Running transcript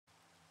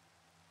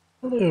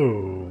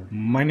Hello,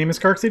 my name is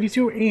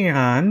Carx82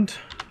 and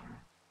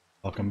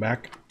welcome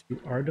back to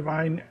our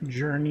divine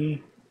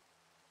journey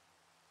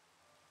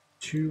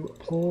to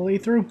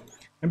playthrough.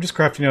 I'm just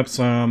crafting up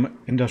some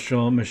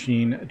industrial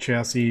machine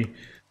chassis.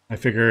 I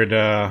figured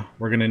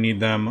we're going to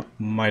need them,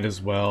 might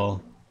as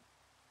well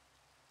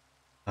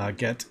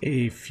get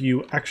a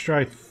few extra.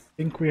 I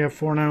think we have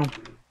 4 now.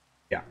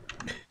 Yeah.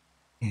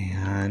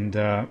 And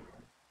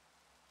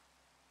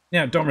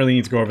yeah, don't really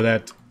need to go over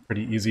that.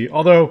 Pretty easy.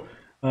 Although,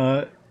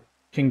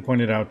 King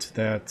pointed out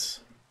that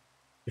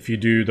if you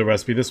do the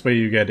recipe this way,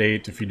 you get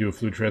 8. If you do a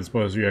fluid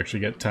transpose, you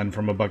actually get 10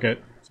 from a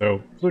bucket.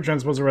 So, fluid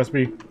transposer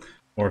recipe,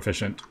 more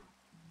efficient.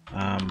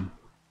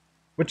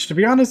 Which, to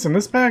be honest, in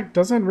this pack,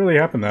 doesn't really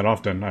happen that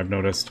often, I've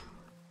noticed.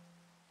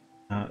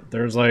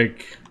 There's,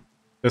 like,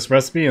 this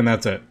recipe, and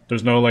that's it.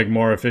 There's no, like,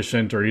 more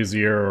efficient or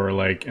easier or,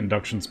 like,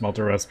 induction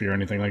smelter recipe or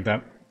anything like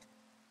that.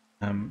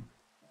 And,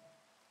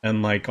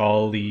 like,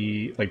 all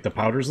the, like, the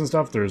powders and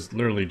stuff, there's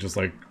literally just,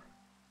 like,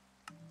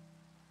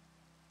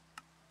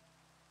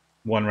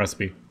 one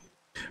recipe.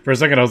 For a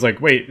second I was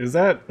like, wait, is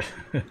that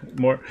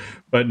more?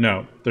 But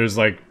no, there's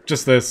like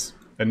just this,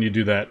 and you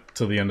do that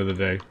till the end of the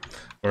day,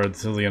 or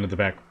till the end of the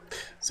pack.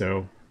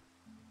 So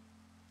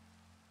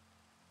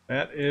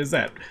that is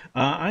that.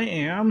 I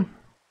am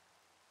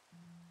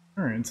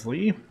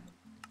currently,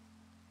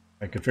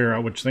 I could figure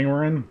out which thing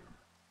we're in.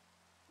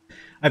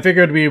 I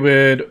figured we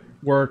would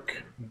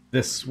work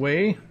this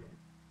way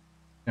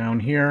down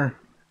here,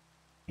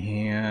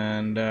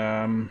 and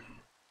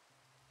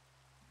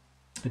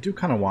I do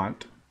kind of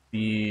want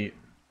the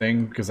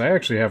thing, because I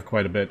actually have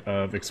quite a bit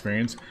of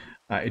experience.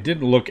 I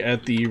did look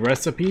at the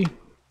recipe.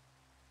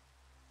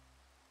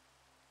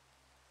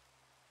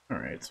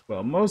 Alright,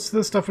 well, most of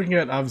the stuff we can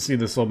get, obviously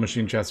the soul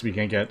machine chest we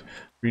can't get.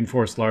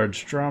 Reinforced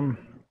large drum.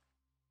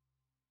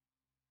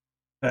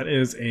 That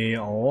is a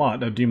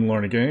lot of demon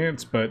lord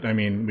gates, but I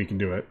mean, we can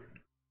do it.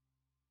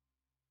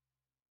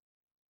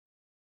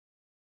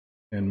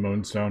 And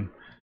moonstone.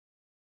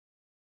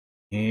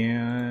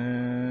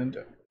 And,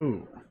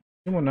 ooh.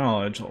 Human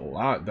knowledge, a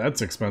lot.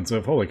 That's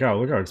expensive. Holy cow,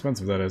 look how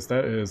expensive that is.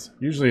 That is,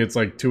 usually it's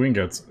like 2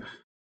 ingots.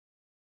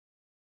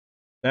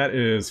 That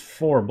is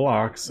 4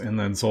 blocks, and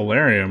then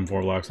solarium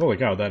 4 blocks. Holy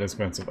cow, that is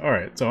expensive.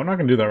 Alright, so I'm not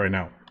going to do that right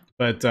now.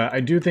 But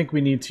I do think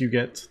we need to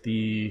get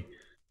the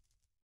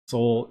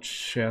soul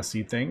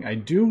chassis thing. I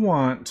do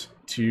want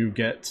to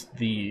get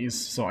these,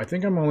 so I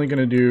think I'm only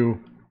going to do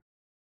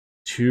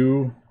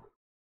 2.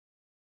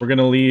 We're going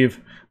to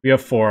leave, we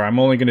have 4. I'm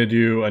only going to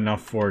do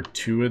enough for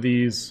 2 of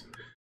these.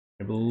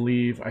 I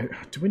believe,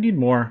 do we need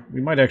more?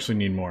 We might actually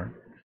need more.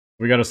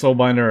 We got a soul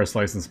binder or a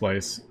slice and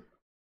splice.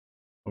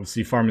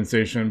 Obviously farming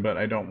station, but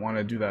I don't want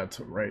to do that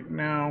right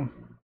now.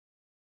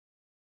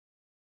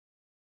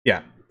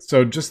 Yeah,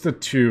 so just the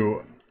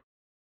 2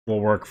 will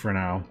work for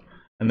now.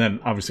 And then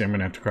obviously I'm going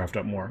to have to craft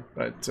up more.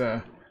 But,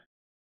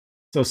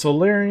 so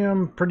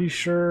solarium, pretty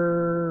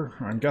sure,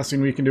 I'm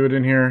guessing we can do it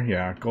in here.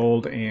 Yeah,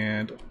 gold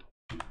and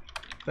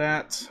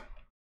that.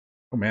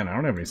 Oh man, I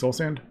don't have any soul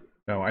sand.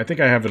 No, I think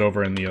I have it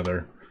over in the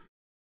other.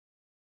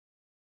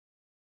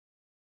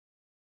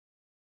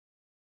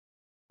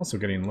 Also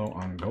getting low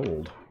on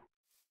gold.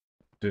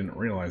 Didn't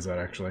realize that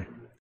actually.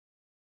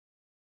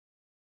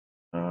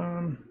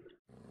 Man,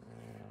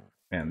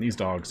 these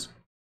dogs.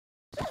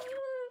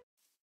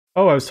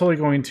 Oh, I was totally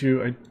going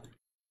to.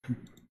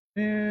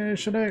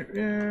 Should I?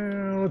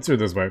 Let's do it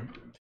this way.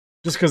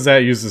 Just because that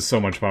uses so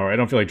much power, I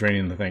don't feel like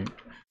draining the thing.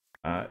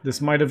 This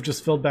might have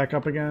just filled back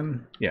up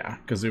again. Yeah,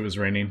 because it was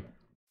raining.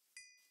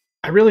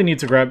 I really need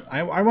to grab.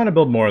 I want to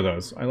build more of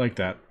those. I like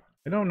that.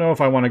 I don't know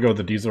if I want to go with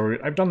the diesel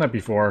route. I've done that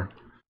before.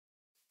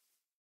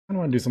 I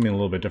want to do something a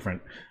little bit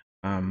different.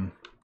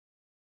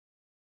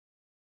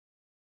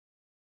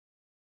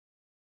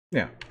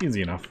 Yeah,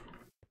 easy enough.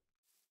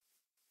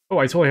 Oh,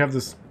 I totally have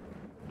this.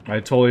 I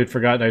totally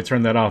forgot I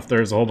turned that off.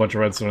 There's a whole bunch of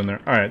redstone in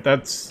there. Alright,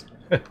 that's...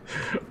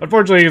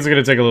 Unfortunately, it's going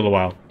to take a little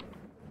while.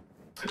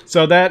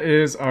 So that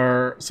is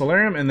our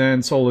solarium, and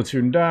then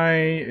solitude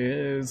dye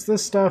is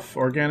this stuff,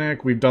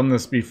 organic. We've done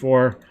this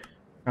before.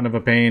 Kind of a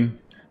pain.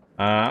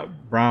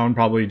 Brown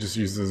probably just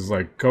uses,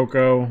 like,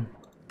 cocoa.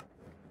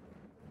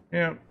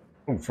 Yeah.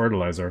 Oh,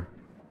 fertilizer.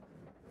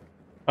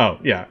 Oh,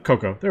 yeah,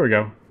 cocoa. There we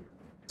go.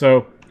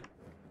 So,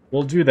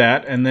 we'll do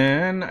that, and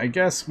then I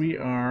guess we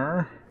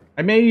are...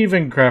 I may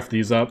even craft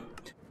these up.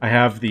 I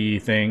have the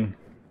thing.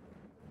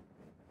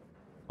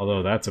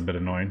 Although that's a bit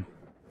annoying.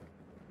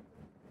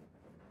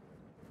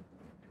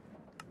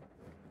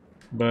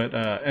 But,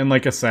 and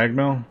like a sag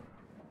mill.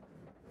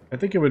 I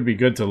think it would be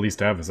good to at least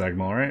have a sag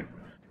mill, right?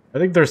 I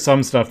think there's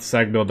some stuff the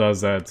sag mill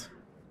does that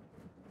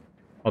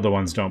other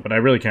ones don't, but I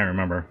really can't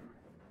remember.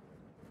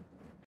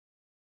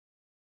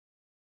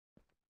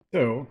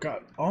 So,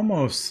 got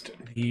almost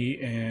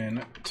the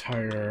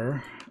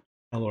entire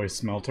alloy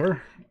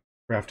smelter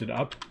crafted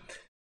up.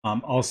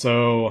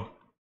 Also,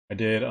 I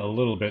did a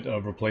little bit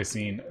of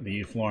replacing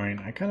the flooring.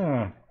 I kind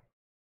of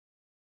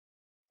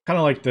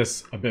like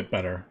this a bit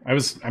better.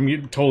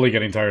 I'm totally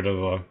getting tired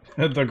of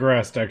the the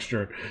grass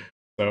texture,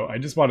 so I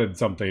just wanted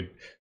something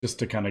just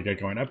to kind of get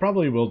going. I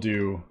probably will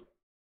do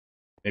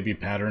maybe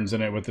patterns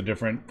in it with a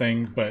different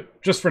thing,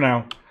 but just for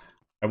now,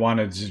 I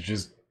wanted to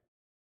just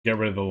get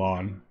rid of the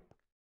lawn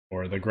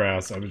or the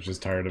grass. I was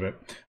just tired of it.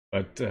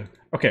 But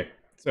okay,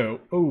 so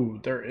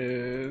there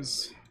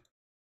is.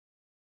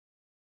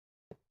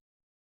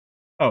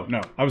 Oh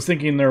no, I was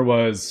thinking there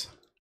was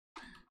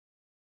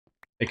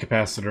a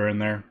capacitor in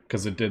there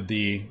because it did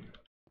the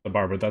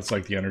bar, but that's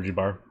like the energy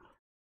bar.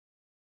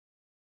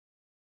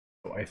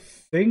 So I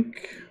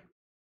think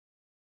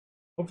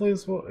hopefully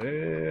this will.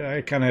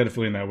 I kind of had a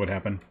feeling that would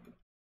happen.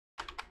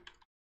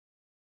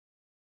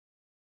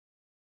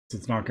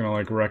 It's not gonna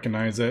like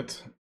recognize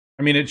it.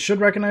 I mean, it should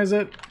recognize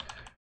it,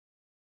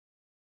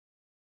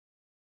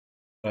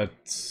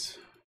 but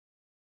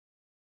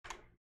I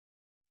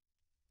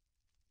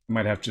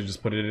might have to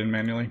just put it in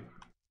manually.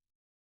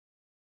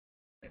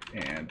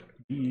 And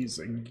these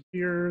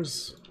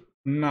gears,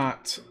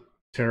 not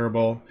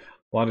terrible.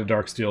 A lot of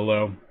dark steel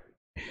though,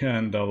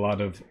 and a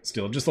lot of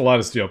steel, just a lot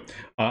of steel.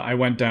 I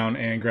went down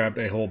and grabbed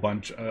a whole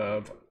bunch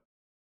of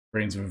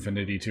Grains of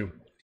Infinity too.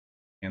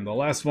 And the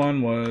last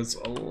one was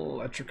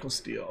electrical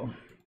steel.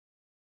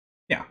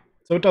 Yeah,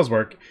 so it does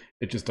work.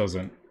 It just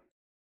doesn't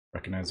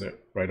recognize it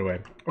right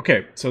away.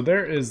 Okay, so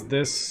there is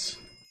this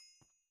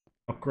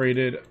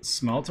upgraded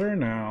smelter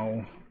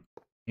now.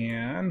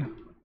 And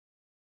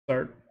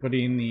start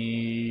putting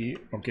the...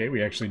 Okay,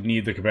 we actually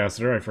need the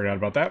capacitor. I forgot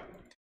about that.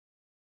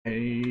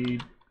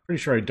 I'm pretty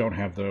sure I don't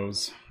have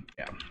those.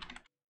 Yeah.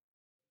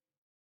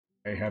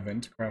 I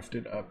haven't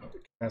crafted up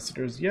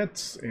capacitors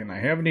yet, and I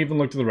haven't even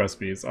looked at the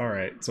recipes.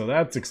 Alright, so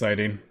that's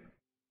exciting.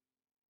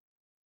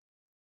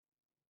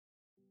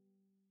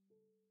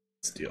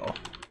 Steel.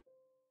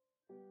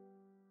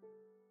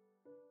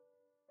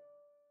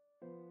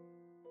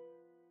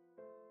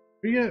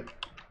 We get...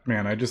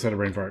 Man, I just had a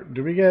brain fart.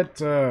 Do we get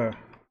 2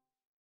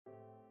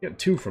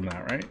 from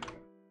that, right?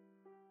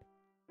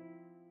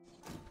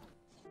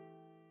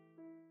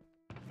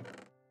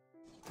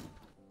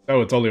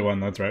 Oh, it's only 1,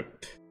 that's right.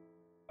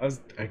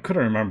 I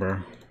couldn't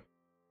remember.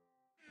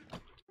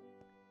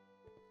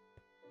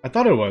 I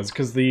thought it was,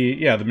 because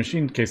the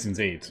machine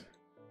casing's 8.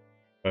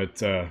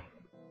 But, I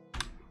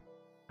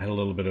had a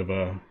little bit of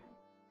a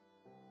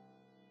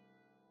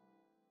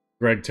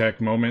Greg Tech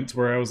moment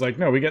where I was like,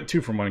 no, we get 2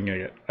 from 1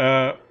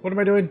 gigabit. What am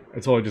I doing? I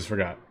totally just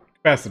forgot.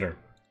 Capacitor.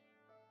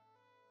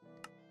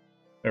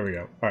 There we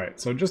go. Alright,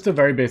 so just a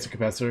very basic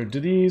capacitor. Do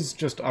these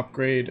just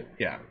upgrade?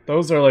 Yeah,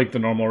 those are like the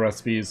normal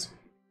recipes.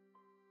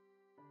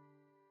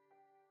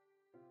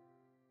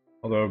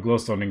 Although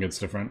glowstone gets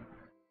different.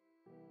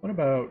 What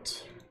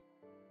about...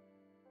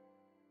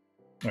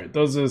 Alright,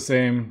 those are the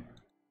same.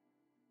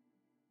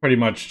 Pretty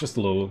much, just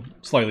a little,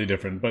 slightly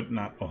different, but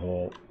not a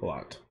whole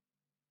lot.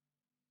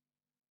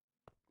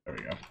 There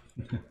we go.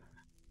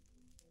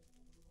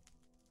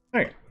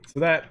 Alright, so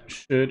that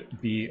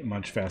should be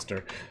much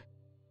faster.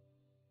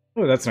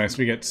 Oh, that's nice.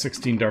 We get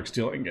 16 dark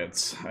steel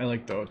ingots. I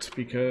like those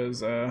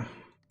because,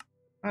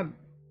 not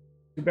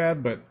too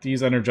bad, but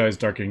these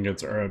energized dark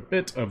ingots are a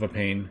bit of a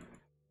pain.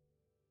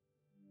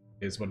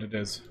 Is what it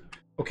is.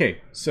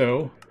 Okay,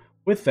 so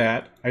with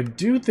that, I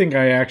do think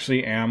I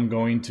actually am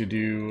going to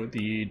do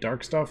the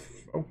dark stuff.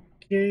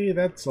 Okay,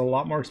 that's a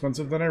lot more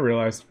expensive than I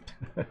realized.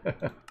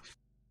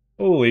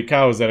 Holy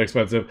cow, is that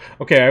expensive?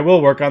 Okay, I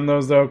will work on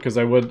those though, because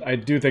I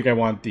do think I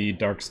want the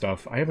dark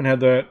stuff. I haven't had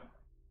that.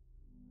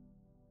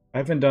 I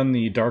haven't done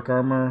the dark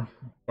armor,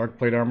 dark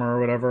plate armor or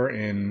whatever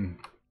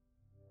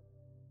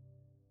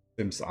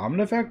since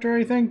Omnifactor,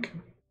 I think.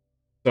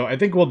 So I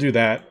think we'll do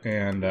that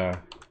and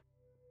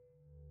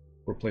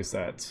replace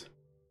that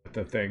with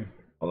the thing.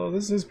 Although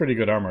this is pretty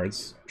good armor.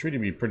 It's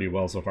treating me pretty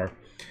well so far.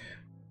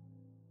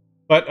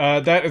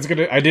 But that is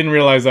gonna... I didn't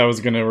realize that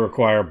was gonna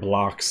require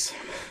blocks.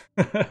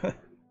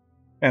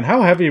 And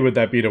how heavy would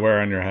that be to wear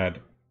on your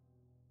head?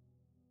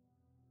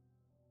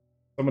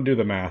 Someone do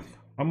the math.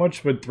 How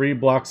much would 3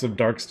 blocks of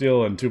dark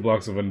steel and 2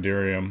 blocks of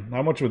enderium?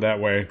 How much would that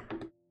weigh?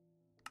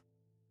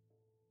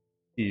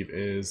 Steve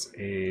is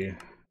a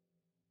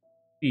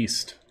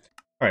beast.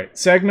 Alright,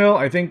 sag mill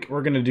I think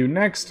we're going to do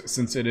next,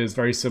 since it is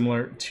very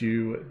similar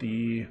to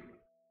the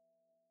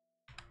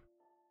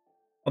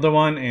other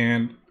one,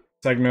 and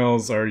sag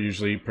mills are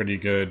usually pretty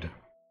good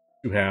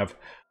to have.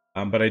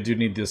 But I do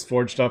need this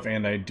forge stuff,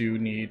 and I do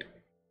need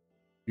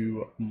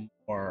 2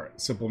 more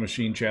simple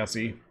machine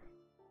chassis.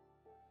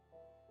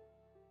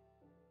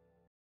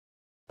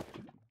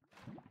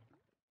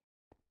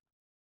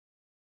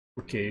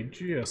 Okay,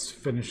 just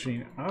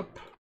finishing up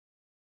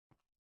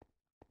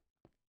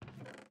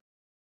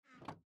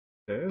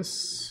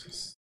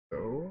this.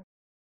 So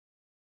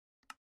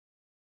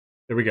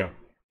there we go.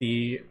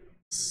 The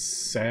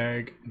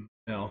sag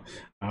mill.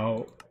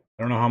 Now,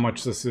 I don't know how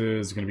much this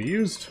is going to be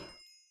used,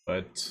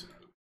 but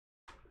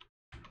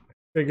I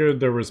figured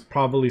there was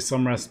probably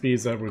some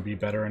recipes that would be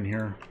better in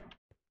here.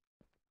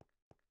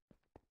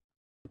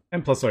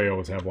 And plus I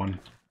always have one.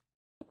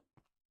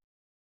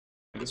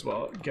 Might as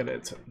well get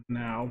it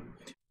now.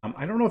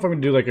 I don't know if I'm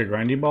going to do like a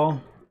grinding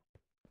ball,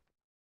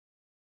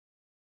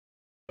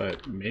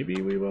 but maybe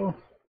we will.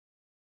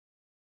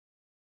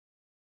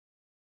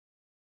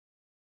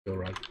 Steel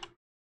rod.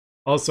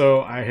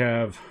 Also, I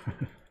have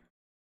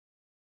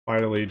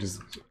finally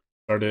just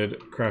started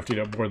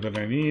crafting up more than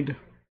I need.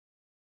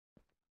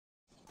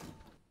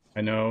 I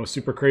know,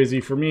 super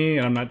crazy for me,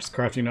 and I'm not just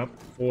crafting up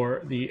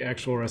for the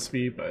actual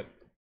recipe, but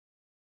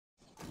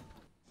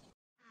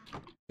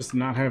just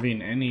not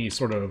having any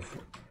sort of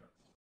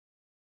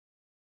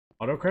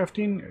auto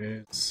crafting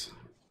is...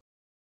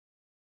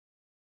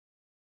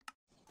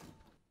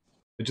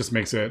 it just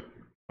makes it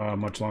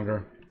much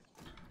longer.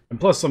 And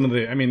plus some of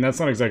the... I mean, that's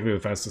not exactly the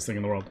fastest thing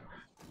in the world.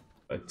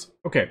 But,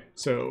 okay,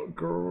 so...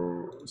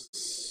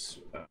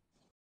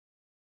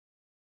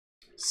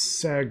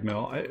 sag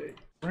mill.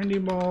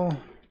 Grinding ball...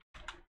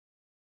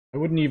 I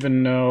wouldn't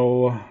even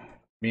know... I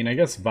mean, I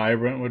guess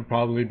Vibrant would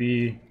probably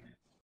be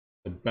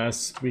the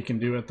best we can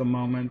do at the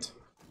moment.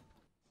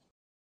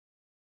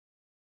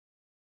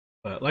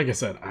 But like I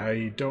said,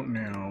 I don't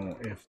know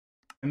if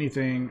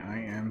anything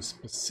I am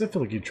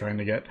specifically trying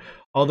to get.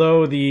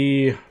 Although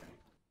it's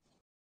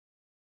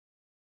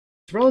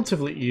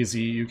relatively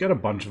easy. You get a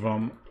bunch of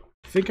them.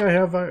 I think I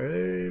have...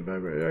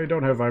 I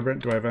don't have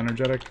Vibrant. Do I have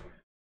Energetic?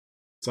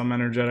 Some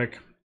Energetic.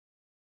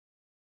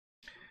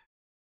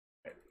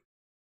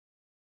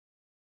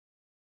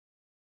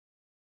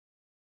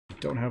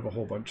 Don't have a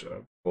whole bunch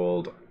of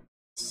gold,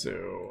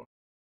 so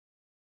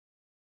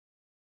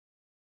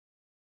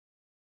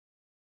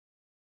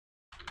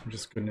I'm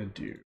just gonna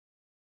do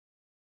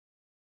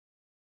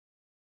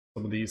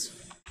some of these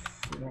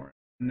for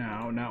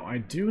now. Now I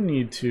do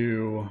need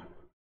to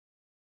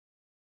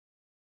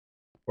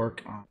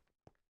work on...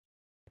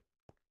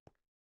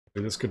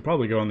 this could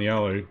probably go on the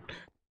alloy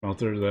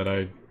smelter that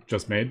I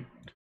just made.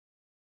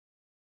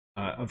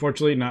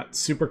 Unfortunately, not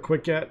super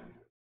quick yet.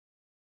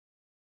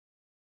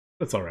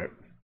 That's all right.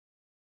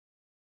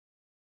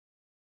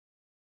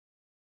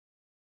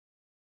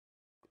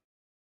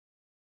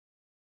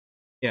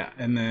 Yeah,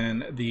 and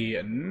then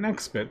the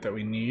next bit that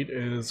we need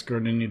is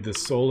going to need the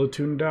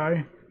Solitude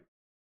die.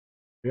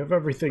 We have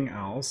everything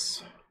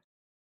else.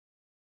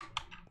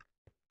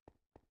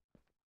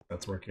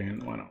 That's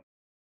working. Why not?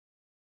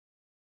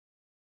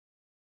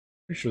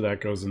 Pretty sure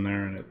that goes in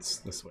there and it's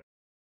this way.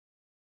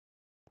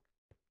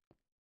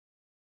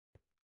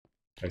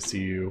 I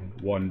see you.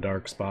 One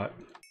dark spot.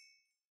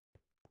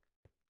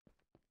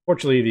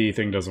 Fortunately, the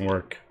thing doesn't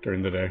work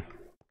during the day.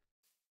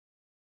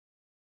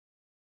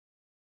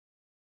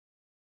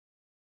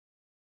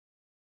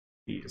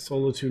 The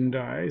Solitude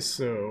die,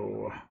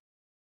 so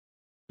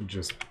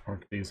just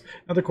mark these.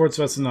 Now the quartz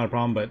vest is not a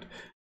problem, but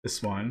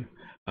this one,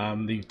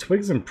 the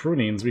twigs and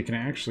prunings, we can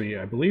actually,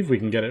 I believe we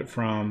can get it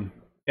from,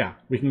 yeah,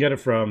 we can get it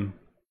from,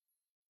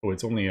 oh,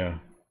 it's only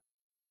a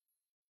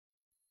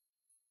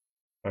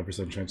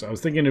 5% chance. I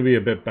was thinking it'd be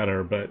a bit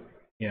better, but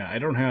yeah, I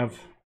don't have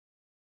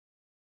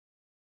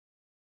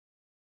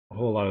a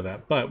whole lot of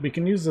that, but we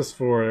can use this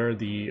for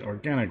the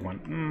organic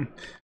one.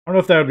 I don't know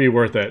if that would be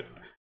worth it.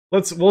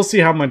 We'll see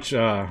how much,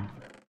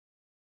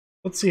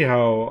 let's see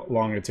how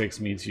long it takes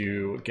me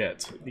to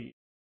get the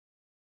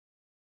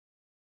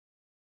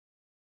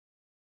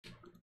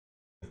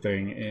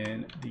thing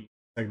in the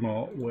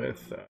segment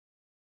with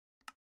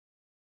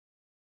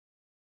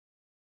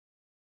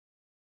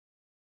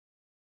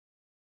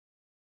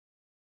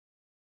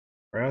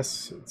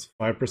grass. It's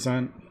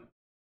 5%.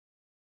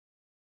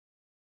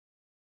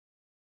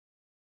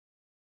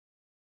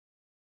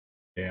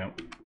 Yeah.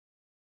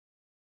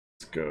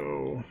 Let's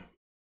go.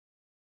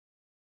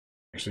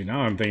 Actually, now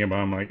I'm thinking about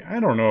it, I'm like, I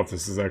don't know if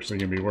this is actually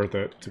going to be worth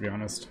it, to be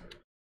honest.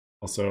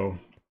 Also,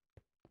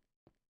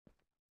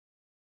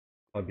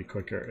 I'd be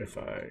quicker if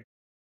I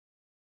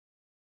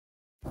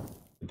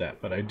did that,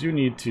 but I do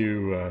need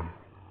to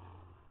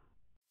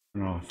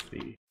turn off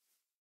the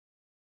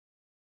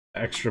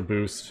extra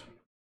boost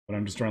when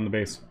I'm just around the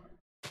base.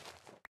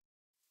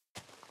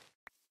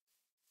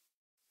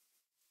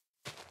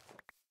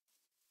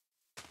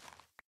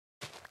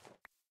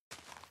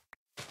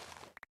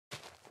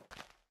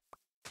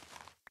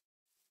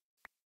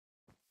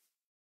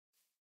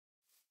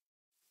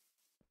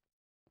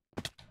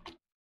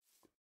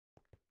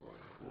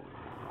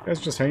 Guys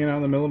just hanging out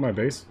in the middle of my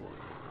base.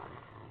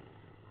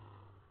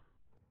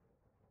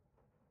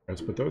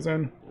 Let's put those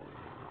in.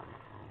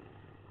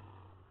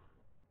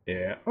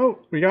 Yeah. Oh,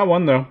 we got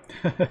one though.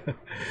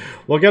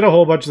 We'll get a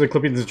whole bunch of the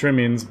clippings and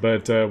trimmings,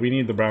 but we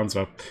need the brown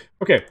stuff.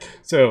 Okay,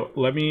 so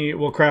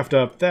we'll craft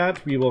up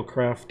that. We will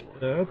craft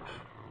up.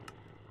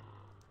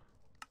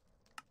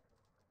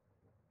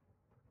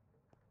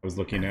 I was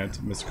looking at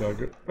Mr.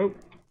 Cloud. Oh.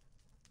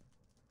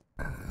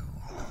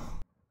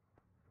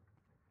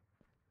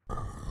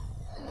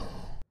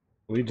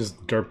 Well, he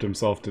just derped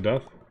himself to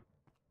death.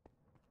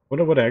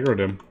 Wonder what aggroed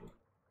him.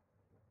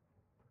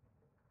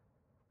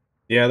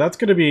 Yeah, that's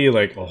gonna be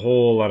like a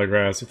whole lot of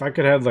grass. If I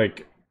could have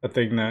like a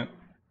thing that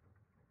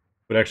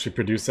would actually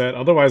produce that.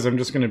 Otherwise, I'm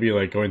just gonna be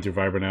like going through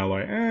Vibrant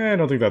Alloy. I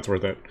don't think that's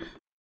worth it.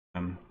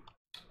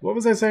 What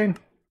was I saying?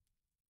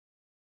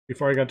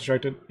 Before I got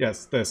distracted?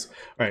 Yes, this.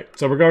 Alright,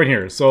 so we're going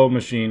here. Soul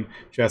Machine,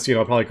 Chassis, and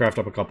I'll probably craft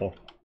up a couple.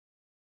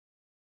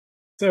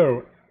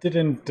 So,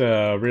 didn't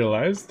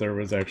realize there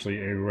was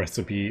actually a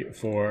recipe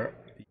for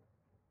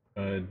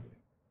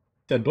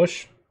dead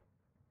bush.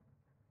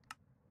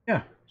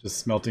 Yeah, just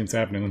smelting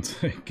saplings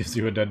gives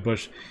you a dead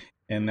bush.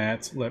 And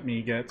that let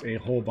me get a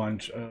whole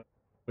bunch of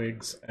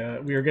twigs.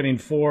 We are getting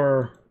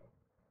four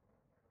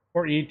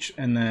each,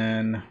 and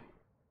then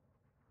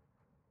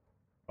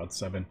about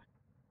 7.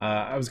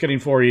 I was getting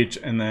 4 each,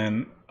 and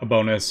then a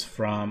bonus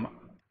from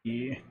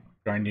the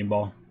grinding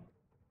ball.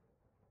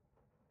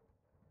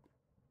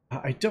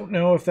 I don't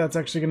know if that's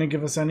actually going to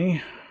give us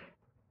any.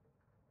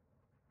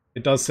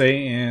 It does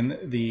say in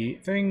the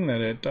thing that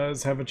it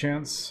does have a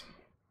chance,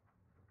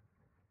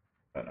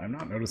 but I'm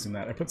not noticing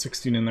that. I put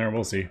 16 in there.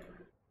 We'll see.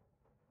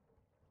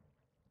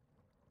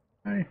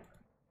 Hi.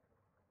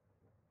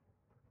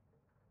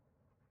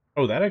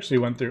 Oh, that actually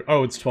went through.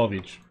 Oh, it's 12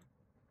 each.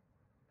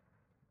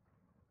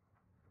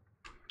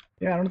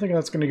 Yeah, I don't think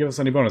that's going to give us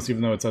any bonus,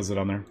 even though it says it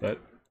on there, but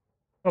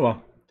oh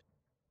well.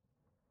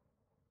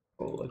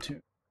 Roll a 2.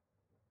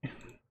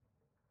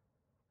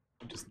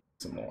 Just need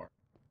some more.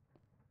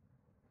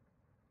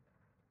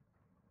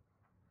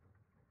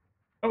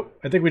 Oh,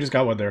 I think we just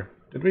got one there.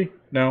 Did we?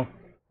 No.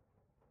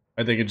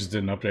 I think it just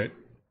didn't update.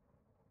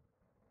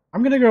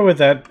 I'm gonna go with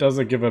that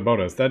doesn't give a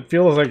bonus. That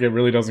feels like it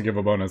really doesn't give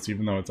a bonus,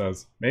 even though it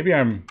says. Maybe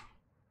I'm...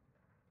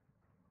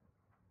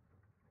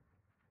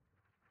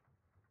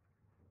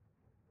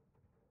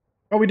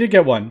 Oh, we did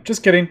get one.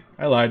 Just kidding.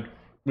 I lied.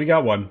 We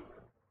got one.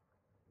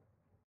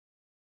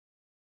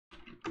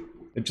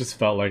 It just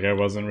felt like I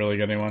wasn't really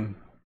getting one.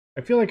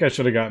 I feel like I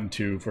should have gotten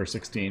 2 for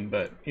 16,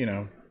 but, you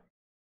know,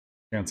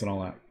 chance and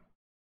all that.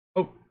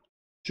 Oh,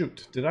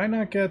 shoot. Did I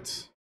not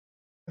get...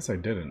 I guess I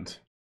didn't.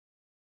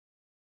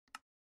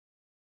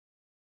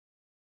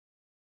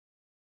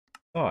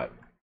 Thought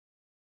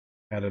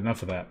I had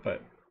enough of that,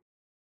 but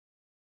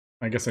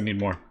I guess I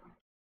need more.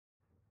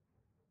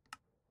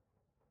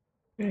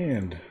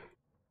 And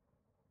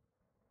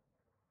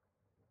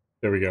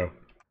there we go.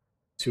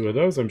 2 of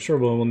those. I'm sure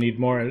we'll need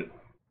more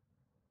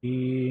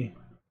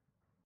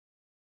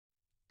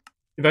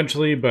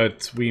eventually,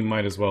 but we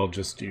might as well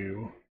just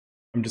do...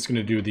 I'm just going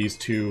to do these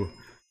 2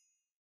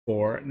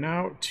 for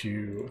now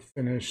to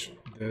finish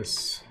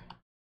this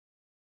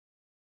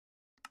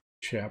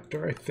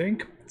chapter, I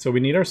think. So we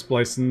need our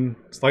slice and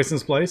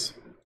splice.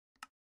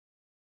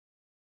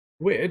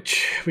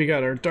 Which we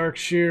got our dark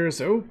shears.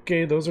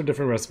 Okay, those are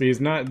different recipes.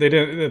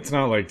 It's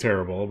not like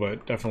terrible,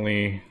 but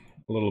definitely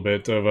a little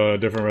bit of a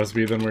different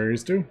recipe than we're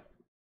used to.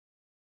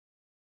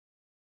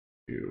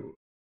 Do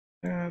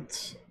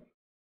that.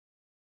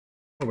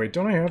 Oh wait,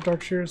 don't I have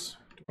dark shears?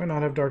 Do I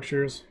not have dark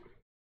shears?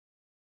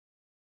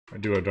 I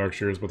do have dark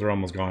shears, but they're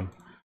almost gone.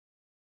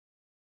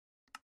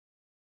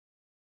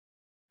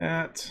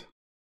 That.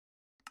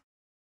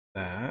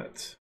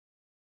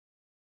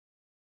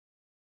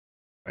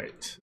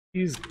 Right.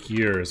 These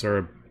gears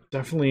are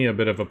definitely a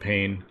bit of a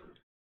pain.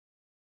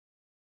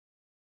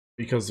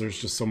 Because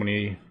there's just so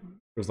many...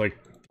 There's like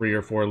 3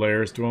 or 4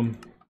 layers to them.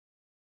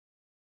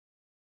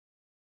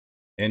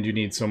 And you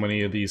need so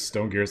many of these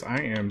stone gears.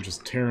 I am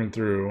just tearing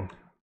through...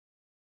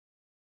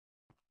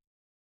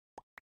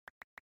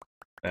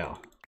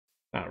 Well,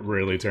 not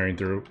really tearing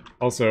through.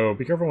 Also,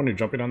 be careful when you're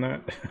jumping on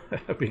that.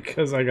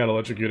 Because I got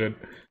electrocuted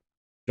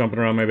jumping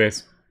around my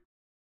base.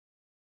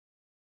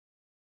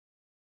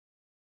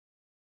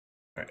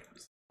 Alright,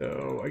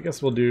 so I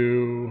guess we'll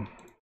do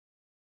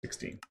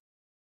 16.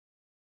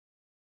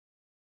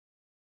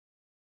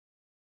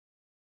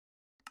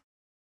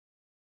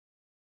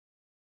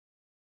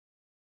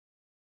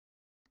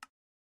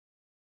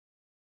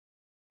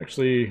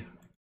 Actually, it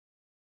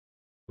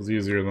was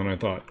easier than I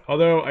thought.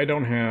 Although I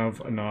don't have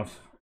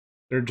enough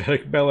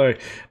energetic ballet.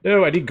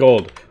 No, I need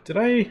gold. Did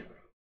I?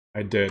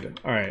 I did.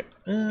 Alright.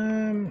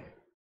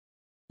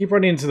 Keep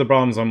running into the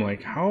problems. I'm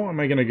like, how am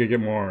I gonna get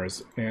more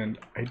ores? And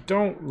I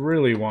don't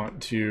really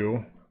want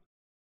to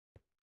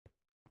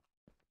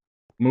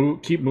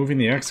keep moving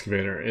the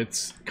excavator.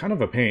 It's kind of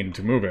a pain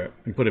to move it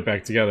and put it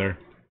back together.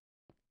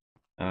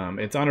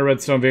 It's on a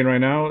redstone vein right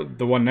now.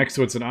 The one next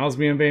to it's an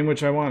osmium vein,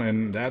 which I want,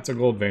 and that's a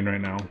gold vein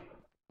right now.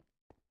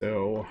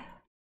 So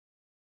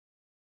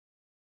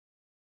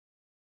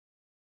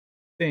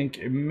I think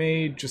it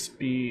may just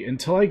be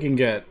until I can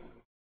get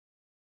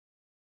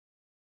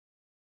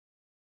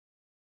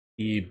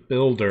the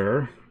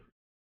builder.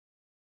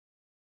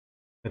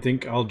 I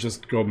think I'll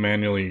just go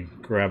manually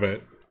grab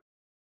it,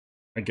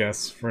 I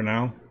guess, for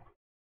now.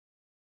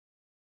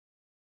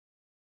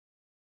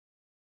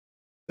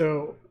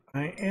 So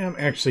I am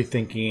actually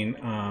thinking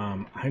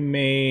I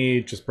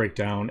may just break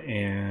down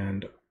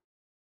and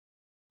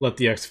let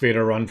the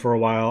excavator run for a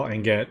while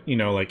and get, you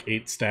know, like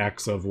 8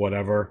 stacks of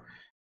whatever,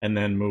 and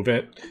then move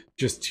it,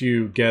 just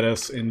to get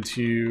us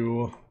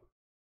into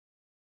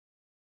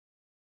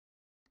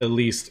at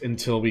least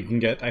until we can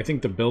get, I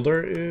think the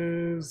builder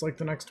is like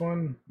the next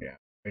one. Yeah,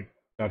 like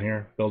down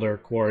here, builder,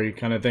 quarry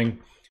kind of thing.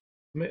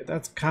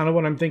 That's kind of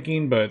what I'm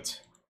thinking,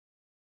 but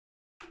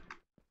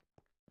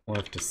we'll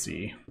have to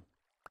see.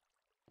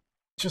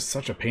 It's just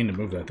such a pain to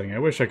move that thing. I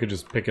wish I could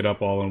just pick it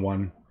up all in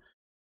one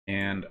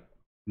and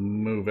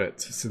move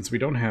it since we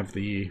don't have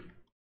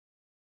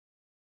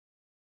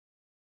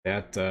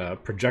that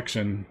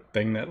projection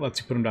thing that lets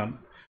you put them down.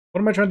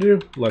 What am I trying to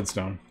do?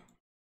 Leadstone.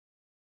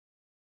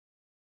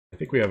 I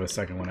think we have a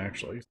second one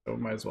actually, so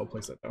might as well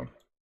place that down.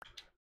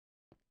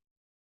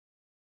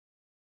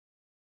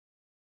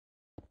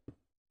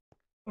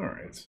 All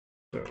right,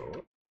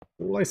 so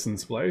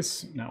license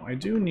place. Now I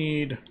do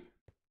need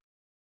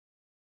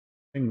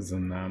things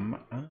in them.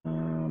 I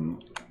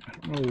don't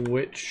know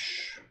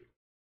which.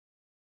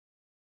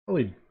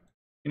 Probably,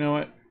 you know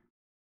what?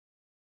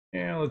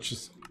 Yeah,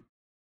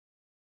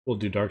 we'll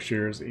do dark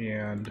shears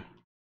and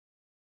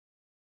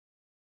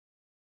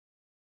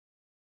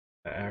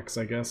the axe,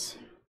 I guess.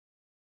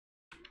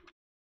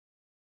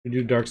 We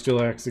do dark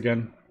steel axe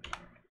again.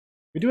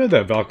 We do have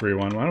that Valkyrie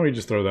one. Why don't we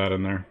just throw that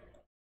in there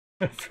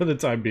for the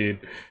time being?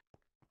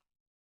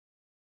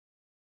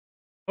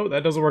 Oh,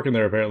 that doesn't work in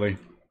there apparently.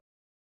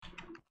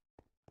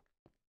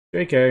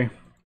 JK.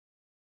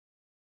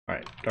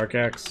 Alright, dark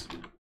axe.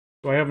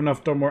 Do I have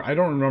enough more? I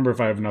don't remember if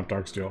I have enough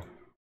dark steel.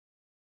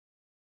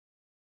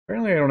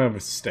 Apparently I don't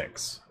have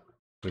sticks.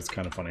 It's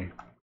kind of funny.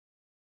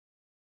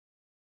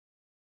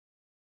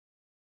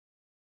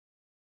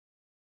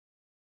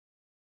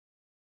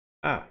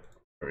 Ah,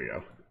 there we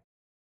go.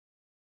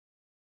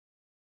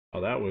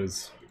 Oh, that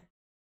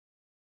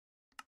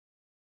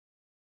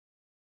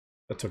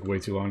took way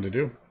too long to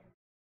do.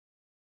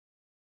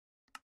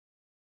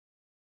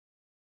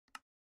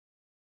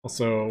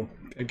 Also,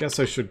 I guess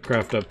I should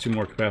craft up 2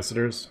 more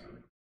capacitors.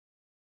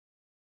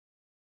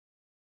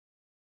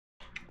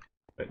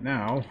 But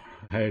now,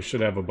 I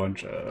should have a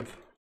bunch of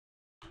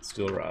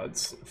steel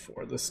rods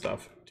for this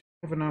stuff. Do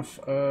I have enough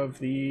of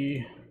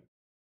the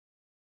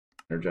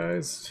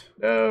energized?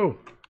 No!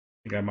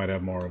 I think I might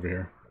have more over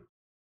here.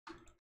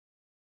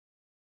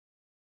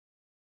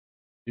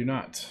 Do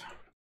not.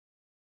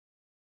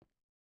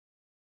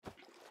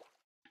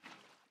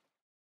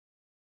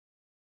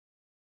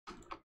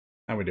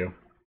 Now we do.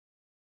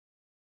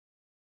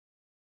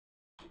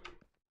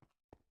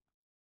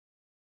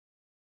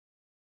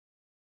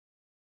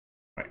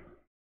 Right.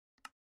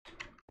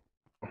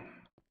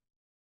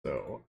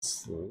 So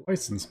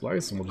slice and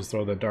splice, and we'll just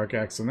throw the dark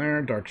axe in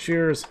there. Dark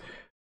shears.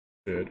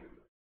 Good.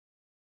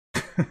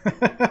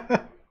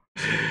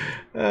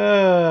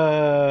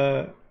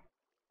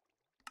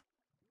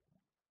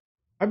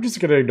 I'm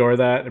just gonna ignore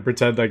that and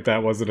pretend like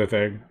that wasn't a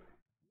thing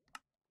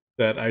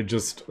that I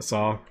just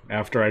saw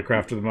after I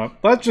crafted them up.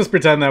 Let's just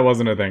pretend that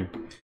wasn't a thing.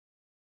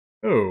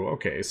 Oh,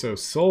 okay, so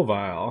soul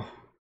vial.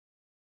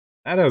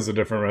 That has a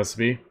different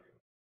recipe.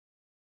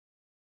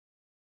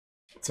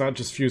 It's not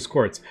just fused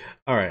quartz.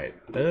 Alright,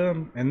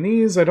 and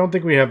these, I don't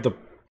think we have the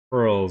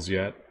pearls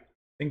yet.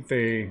 I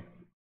think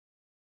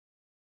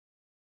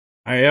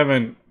I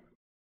haven't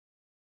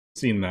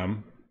seen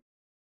them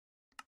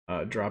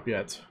drop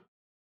yet.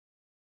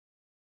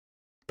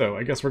 So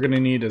I guess we're going to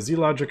need a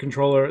Z-Logic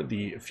controller,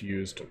 the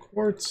fused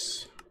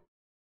quartz,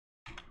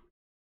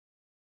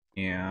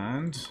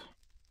 and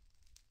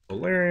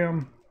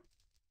Solarium.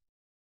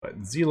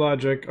 But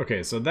Z-Logic,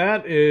 okay, so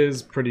that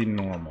is pretty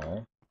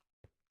normal.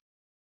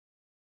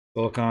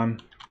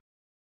 Silicon.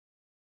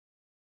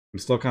 I'm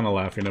still kind of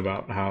laughing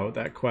about how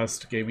that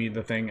quest gave me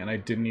the thing and I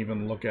didn't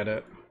even look at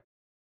it.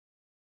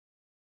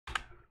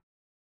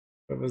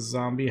 We have a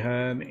zombie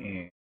head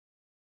and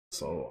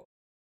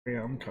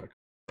Solarium, cut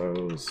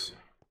those.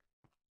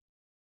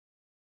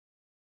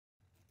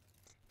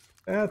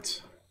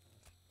 That.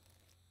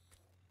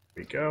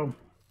 There we go.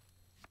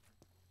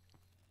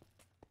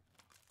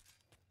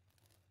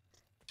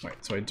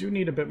 Alright, so I do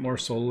need a bit more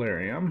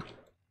Solarium.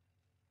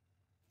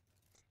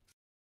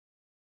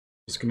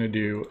 Just gonna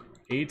do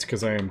 8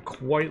 because I am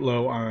quite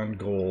low on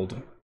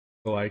gold,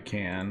 so I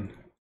can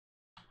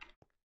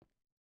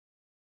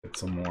get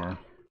some more.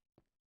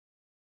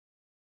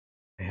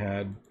 I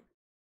had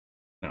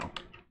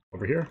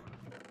over here.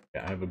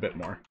 Yeah, I have a bit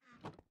more.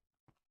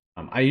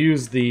 I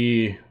use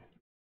the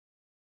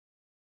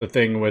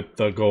thing with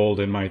the gold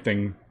in my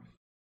thing.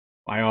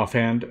 My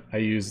offhand, I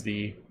use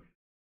the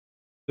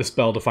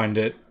spell to find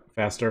it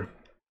faster,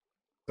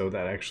 so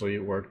that actually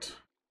worked.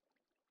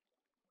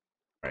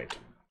 Right.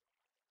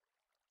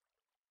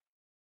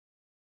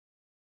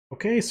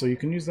 Okay, so you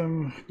can use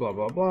them, blah,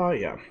 blah, blah,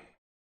 yeah.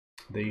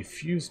 The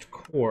fused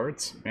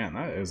quartz, man,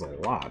 that is a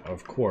lot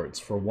of quartz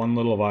for one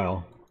little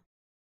vial.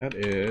 That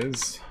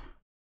is,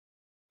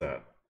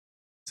 that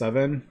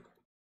 7,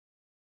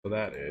 so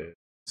that is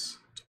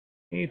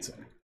 8.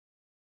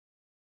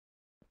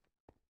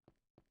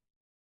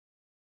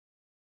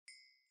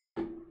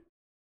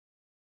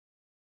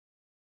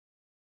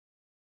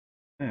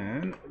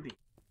 And the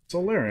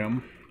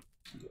Solarium,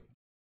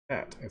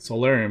 and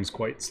Solarium's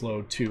quite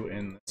slow too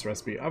in this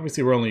recipe.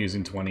 Obviously we're only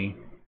using 20.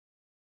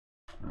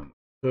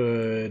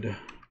 Could I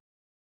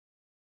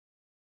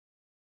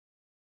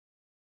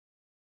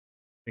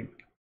think,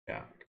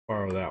 yeah,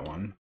 borrow that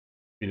one.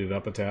 Speed it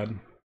up a tad.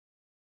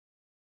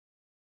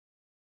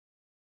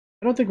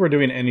 I don't think we're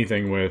doing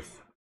anything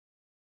with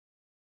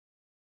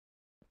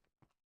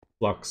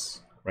flux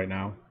right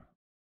now.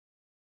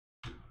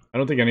 I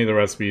don't think any of the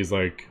recipes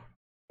like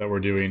that we're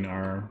doing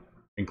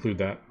include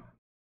that.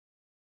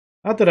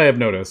 Not that I have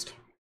noticed,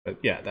 but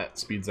yeah, that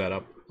speeds that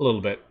up a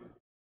little bit.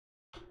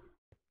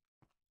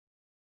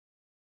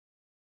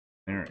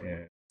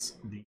 There is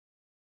the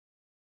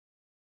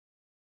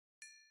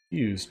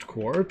fused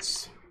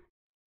quartz.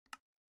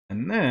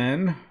 And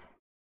then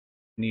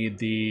need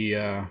the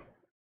oh,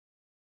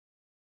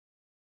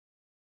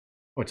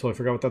 I totally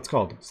forgot what that's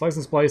called. Slice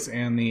and splice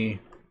and the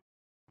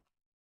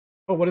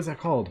oh, what is that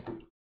called?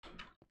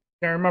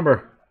 Can't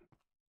remember.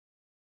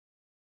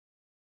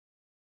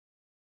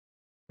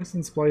 Slice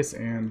and splice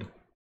and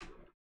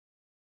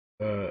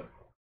the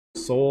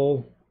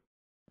soul.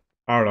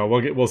 I don't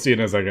know. We'll see in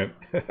a second.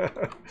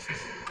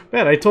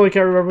 Man, I totally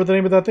can't remember what the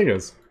name of that thing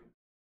is.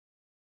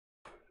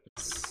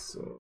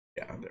 So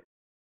yeah, there.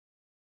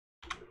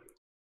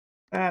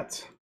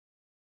 That.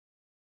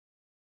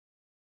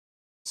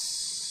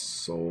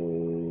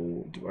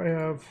 Soul. Do I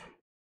have?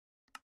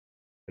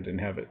 I didn't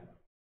have it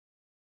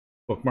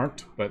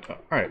bookmarked, but all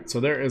right. So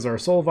there is our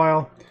soul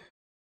vial,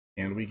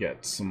 and we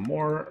get some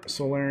more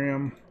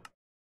solarium.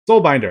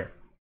 Soul binder.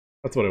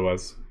 That's what it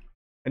was.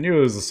 I knew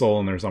it was a soul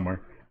in there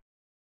somewhere.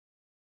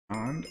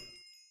 And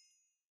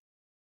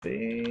I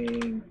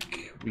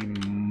think we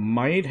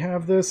might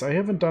have this. I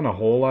haven't done a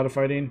whole lot of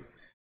fighting.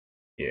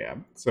 Yeah,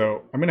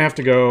 so I'm gonna have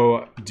to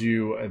go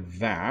do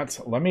that.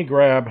 Let me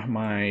grab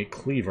my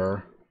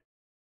cleaver.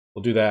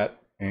 We'll do that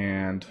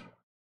and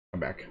come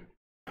back.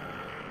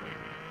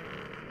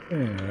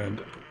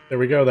 And there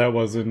we go. That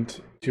wasn't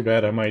too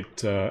bad. I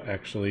might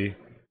actually...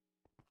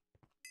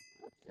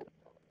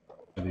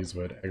 These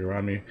would egg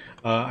around me.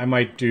 I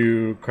might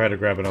try to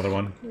grab another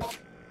one.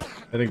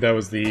 I think that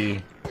was the...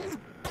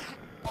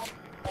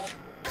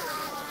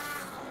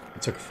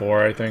 It took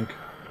 4, I think.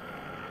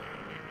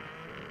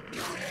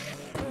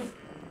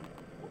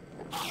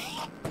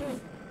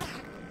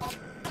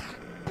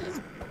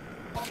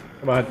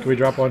 Come on, can we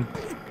drop one?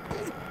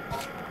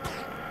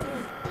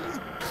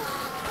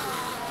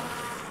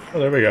 Oh,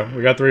 there we go.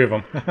 We got 3 of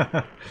them.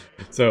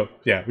 So,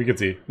 yeah, we can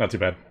see. Not too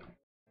bad.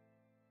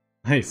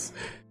 Nice.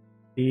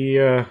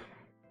 The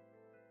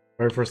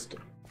very first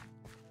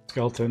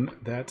skeleton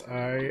that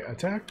I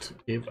attacked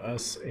gave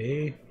us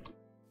a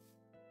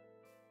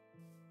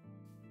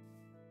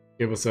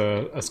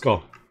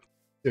skull.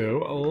 So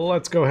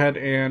let's go ahead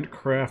and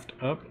craft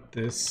up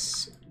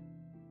this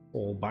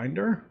soul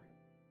binder.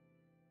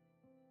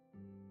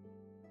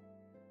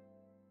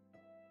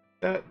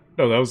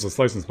 No, that was a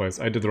slice and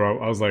splice. I did the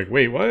wrong. I was like,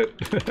 wait, what?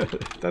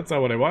 That's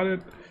not what I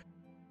wanted.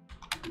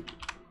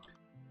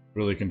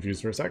 Really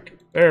confused for a sec.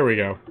 There we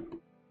go.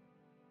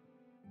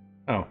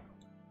 Oh.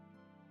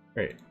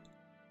 Great.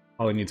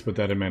 All I need to put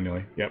that in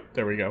manually. Yep,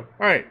 there we go.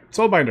 Alright,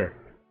 soul binder.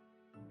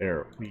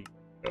 There we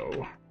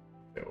go.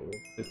 So we'll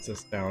put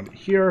this down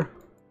here.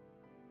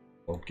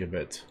 We'll give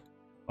it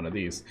one of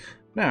these.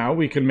 Now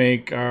we can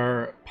make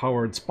our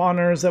powered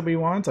spawners that we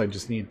want. I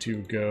just need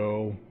to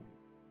go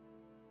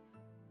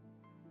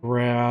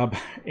grab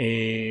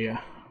a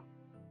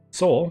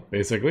soul,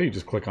 basically. You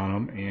just click on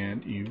them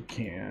and you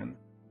can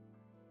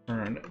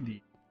turn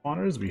the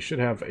spawners. We should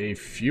have a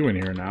few in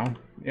here now.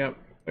 Yep,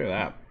 look at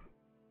that.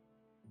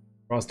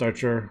 Frost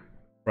Archer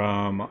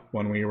from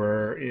when we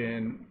were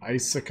in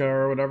Icica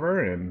or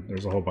whatever, and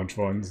there's a whole bunch of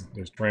ones.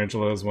 There's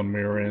Tarantulas when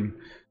we were in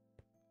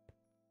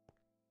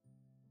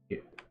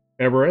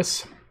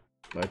Eberus.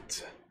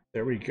 But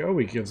there we go.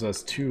 It gives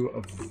us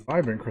 2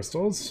 Vibrant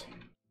Crystals.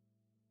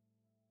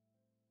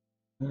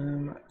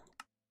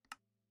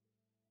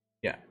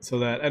 Yeah, so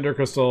that Ender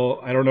Crystal,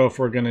 I don't know if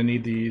we're going to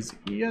need these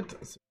yet.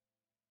 So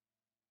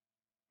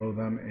throw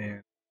them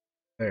in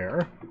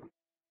there.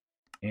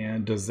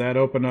 And does that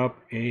open up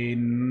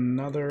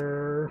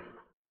another...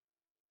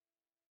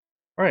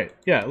 Alright,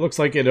 yeah, it looks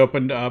like it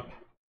opened up...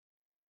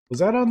 Was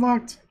that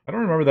unlocked? I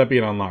don't remember that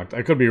being unlocked.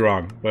 I could be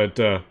wrong, but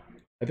I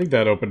think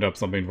that opened up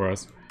something for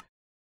us.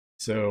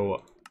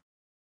 So,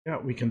 yeah,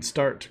 we can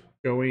start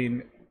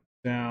going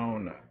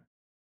down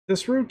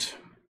this route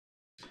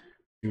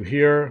to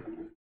here.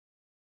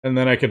 And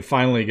then I can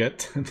finally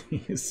get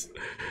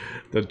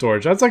the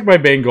torch. That's like my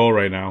main goal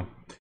right now,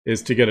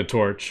 is to get a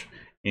torch.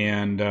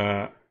 And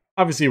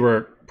obviously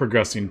we're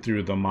progressing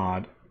through the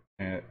mod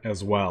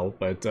as well,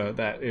 but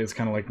that is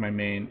kind of like my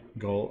main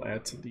goal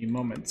at the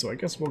moment. So I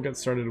guess we'll get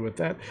started with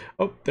that.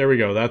 Oh, there we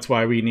go. That's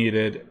why we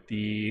needed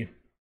the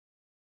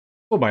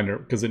soul binder,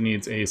 because it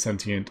needs a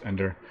sentient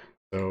ender.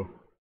 So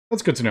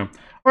that's good to know.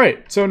 All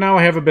right, so now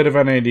I have a bit of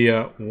an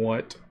idea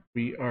what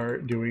we are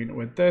doing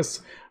with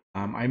this.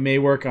 I may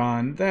work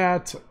on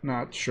that,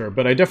 not sure,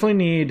 but I definitely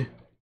need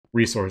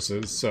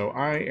resources. So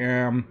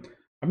I'm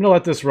gonna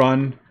let this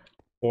run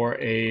for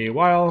a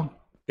while.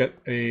 Get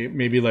a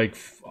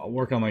I'll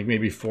work on like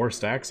maybe 4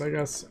 stacks, I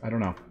guess. I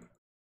don't know.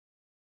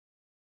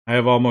 I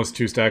have almost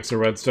 2 stacks of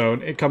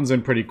redstone. It comes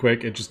in pretty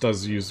quick. It just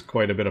does use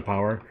quite a bit of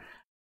power.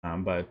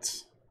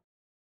 But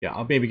yeah,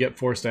 I'll maybe get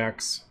 4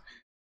 stacks,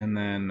 and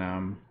then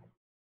oh,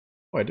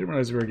 I didn't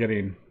realize we were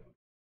getting...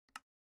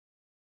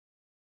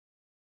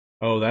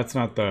 Oh, that's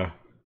not the...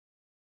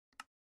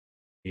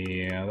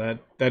 Yeah,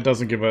 that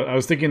doesn't give us... I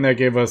was thinking that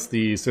gave us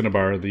the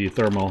cinnabar, the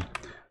thermal,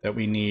 that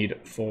we need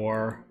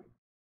for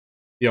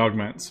the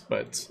augments,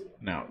 but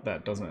no,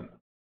 that doesn't.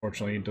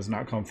 Fortunately, it does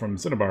not come from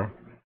cinnabar.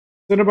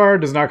 Cinnabar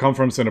does not come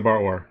from cinnabar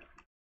ore.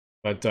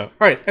 But,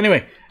 alright,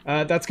 anyway,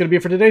 that's going to be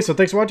it for today, so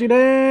thanks for watching,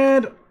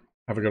 and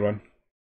have a good one.